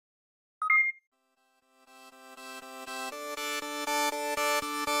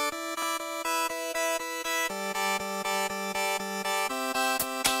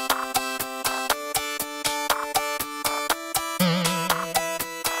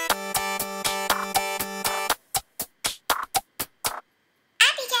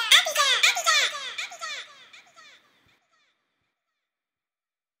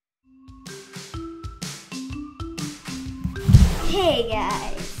Hey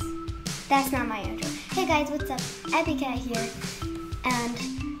guys, that's not my intro. Hey guys, what's up? AppyKat here, and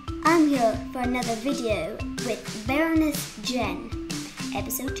I'm here for another video with Baroness Jen,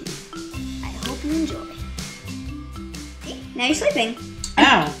 episode 2. I hope you enjoy. Now you're sleeping.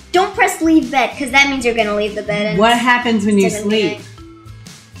 Oh. Don't press leave bed, because that means you're going to leave the bed. And what happens when you sleep?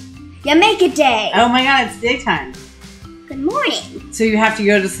 You make a day. Oh my god, it's daytime. Good morning. So you have to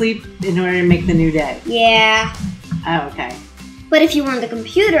go to sleep in order to make the new day? Yeah. Oh, okay. But if you were on the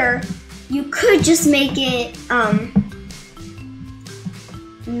computer, you could just make it, let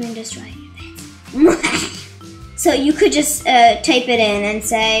me just write it. So you could just type it in and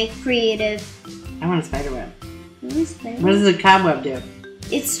say creative. I want a spider web. What does a cobweb do?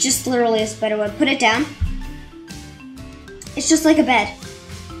 It's just literally a spider web. Put it down. It's just like a bed.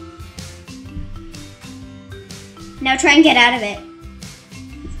 Now try and get out of it.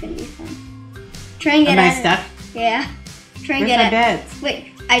 It's gonna be fun. Try and get out of it. Am I stuck? Yeah. Try and Where's get my out. beds?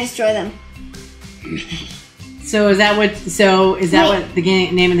 Wait, I destroy them. So is that what? So is that what the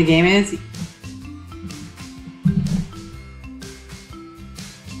name of the game is?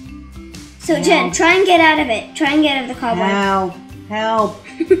 So Jen, try and get out of it. Try and get out of the cobweb. Help! Help!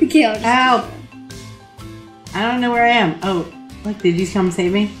 Okay, Help! I don't know where I am. Oh, look! Did you come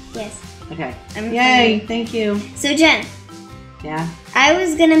save me? Yes. Okay. I'm Yay! Thank you. So Jen. Yeah. I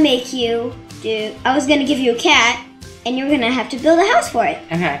was gonna make you do. I was gonna give you a cat, and you're gonna have to build a house for it.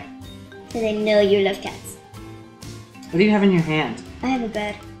 Okay. Because I know you love cats. What do you have in your hand? I have a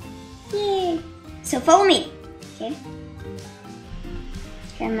bed. Yay! So follow me. Okay.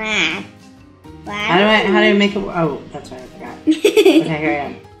 Come on. How do I make it? Oh, that's right. I forgot. Okay, here I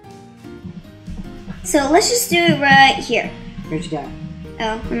am. So let's just do it right here. Where'd you go?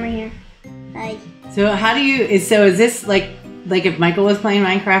 Oh, I'm right here. Hi. So how do you? Is this like if Michael was playing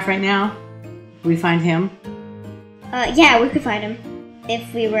Minecraft right now? We find him? Yeah, we could find him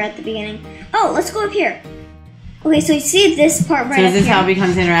if we were at the beginning. Oh, let's go up here. Okay, so you see this part right up here? So is this how it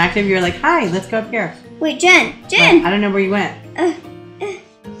becomes interactive? You're like, hi, let's go up here. Wait, Jen! What? I don't know where you went.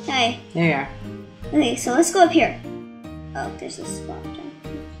 Hi. There you are. Okay, so let's go up here. Oh, there's a spot.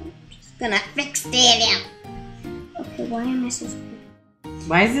 I'm just gonna fix that out. Okay, why am I so stupid?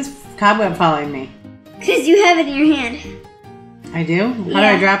 Why is this cobweb following me? Because you have it in your hand. I do? How do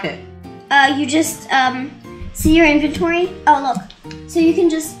Yeah. I drop it? You just, see your inventory? Oh, look. So you can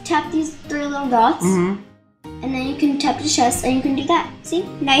just tap these 3 little dots. Mm-hmm. And then you can tap the chest and you can do that. See?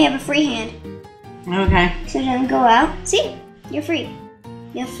 Now you have a free hand. Okay. So then go out. See? You're free.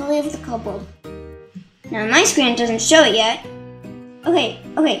 You have to leave the cobweb. Now my screen doesn't show it yet. Okay,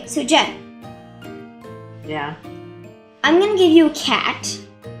 so Jen. Yeah. I'm gonna give you a cat.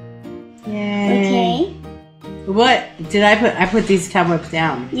 Yay. Okay? What did I put? I put these cobwebs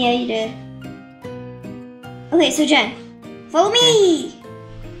down. Yeah, you did. Okay, so Jen, follow me!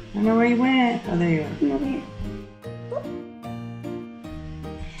 I don't know where you went. Oh, there you are. I'm over here.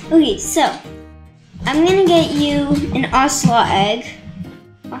 Okay, so I'm gonna get you an ocelot egg.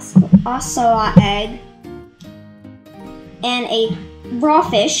 Ocelot egg. And a raw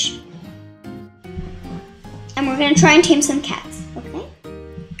fish. And we're gonna try and tame some cats, okay?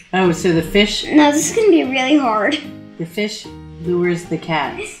 Oh, so the fish. No, this is gonna be really hard. The fish lures the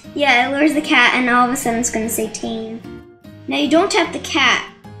cats. Yeah, it lures the cat, and all of a sudden it's gonna say tame. Now you don't tap the cat.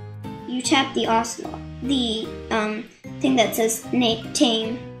 You tap the ocelot. The thing that says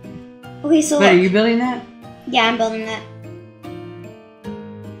tame. Okay, so Wait, look. are you building that? Yeah, I'm building that.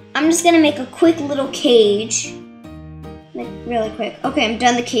 I'm just gonna make a quick little cage. Like, really quick. Okay, I'm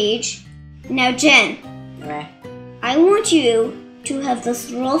done the cage. Now, Jen. Okay. I want you to have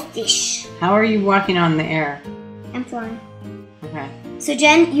this little fish. How are you walking on the air? I'm flying. Okay. So,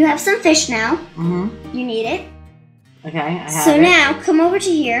 Jen, you have some fish now. Mm-hmm. You need it. Okay, I have So it. now, come over to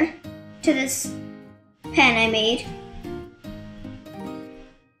here, to this pen I made.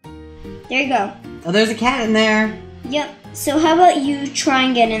 There you go. Oh, there's a cat in there. Yep. So how about you try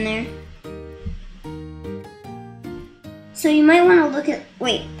and get in there? So you might want to look at...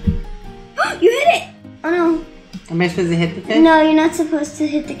 Wait. You hit it! Oh, no. Am I supposed to hit the fish? No, you're not supposed to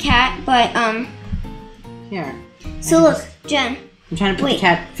hit the cat, but, Here. So look, Jen. I'm trying to put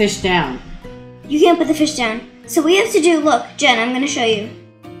the fish down. You can't put the fish down. So we have to do... Look, Jen, I'm going to show you.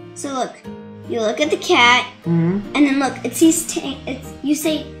 So look. You look at the cat, Mm-hmm. and then look. It sees tame. You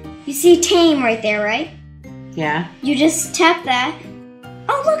see tame right there, right? Yeah. You just tap that.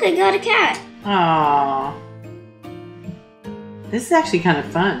 Oh, look, I got a cat. Aww. This is actually kind of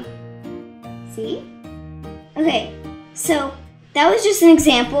fun. See? Okay, so that was just an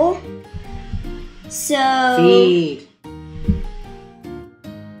example. So... Feed.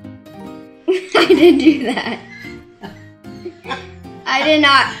 I didn't do that. I did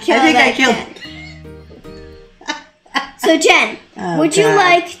not kill I think that I killed. cat. So Jen, would you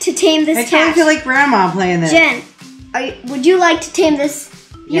like to tame this I cat? totally feel like Grandma playing this. Jen, would you like to tame this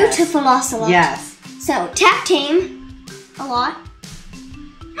beautiful ocelot? Yes. So tap tame a lot.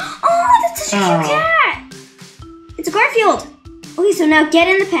 Oh, that's such a cute cat. It's a Garfield. Okay, so now get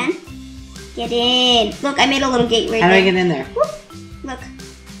in the pen. Get in. Look, I made a little gate right How do there. I get in there? Whoop. Look.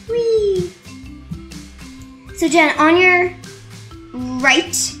 Whee. So Jen, on your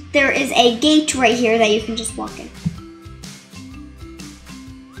right, there is a gate right here that you can just walk in.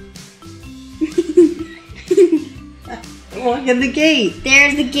 Walk in the gate.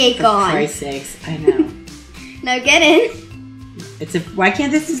 There's the gate gone. For Christ's sakes, I know. Now get in. Why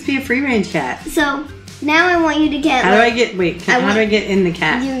can't this just be a free range cat? So now I want you to get. How do I get? Wait, how do I get in the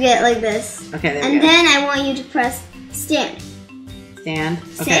cat? You get like this. Okay, there we And go. then I want you to press stand. Stand.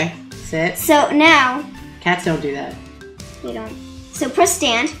 Okay. Sit. So now. Cats don't do that. You don't. So press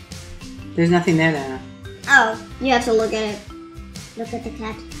stand. There's nothing there now. Oh, you have to look at it. Look at the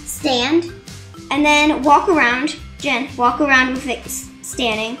cat. Stand. And then walk around. Jen, walk around with it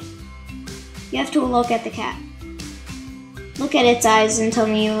standing. You have to look at the cat. Look at its eyes and tell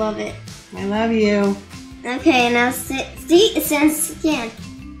me you love it. I love you. Okay, now sit. See, it says stand.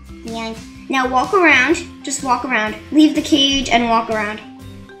 Yeah. Now walk around. Just walk around. Leave the cage and walk around.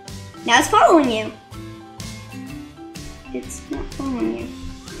 Now it's following you. It's not following you.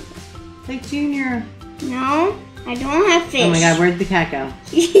 Like Junior. No, I don't have fish. Oh my God, where'd the cat go?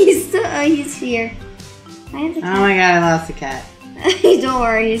 He's here. I have the cat. Oh my God, I lost the cat. Don't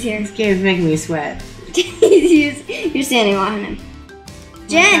worry, he's here. This game's making me sweat. You're standing on him.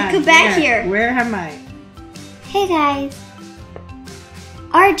 Jen, come back here. Where am I? Hey guys.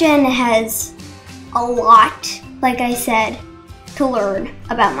 Our Jen has a lot, like I said, to learn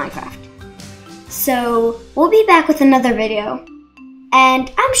about Minecraft. So we'll be back with another video, and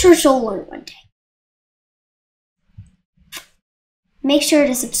I'm sure she'll learn one day. Make sure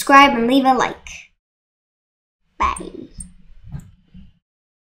to subscribe and leave a like. Bye.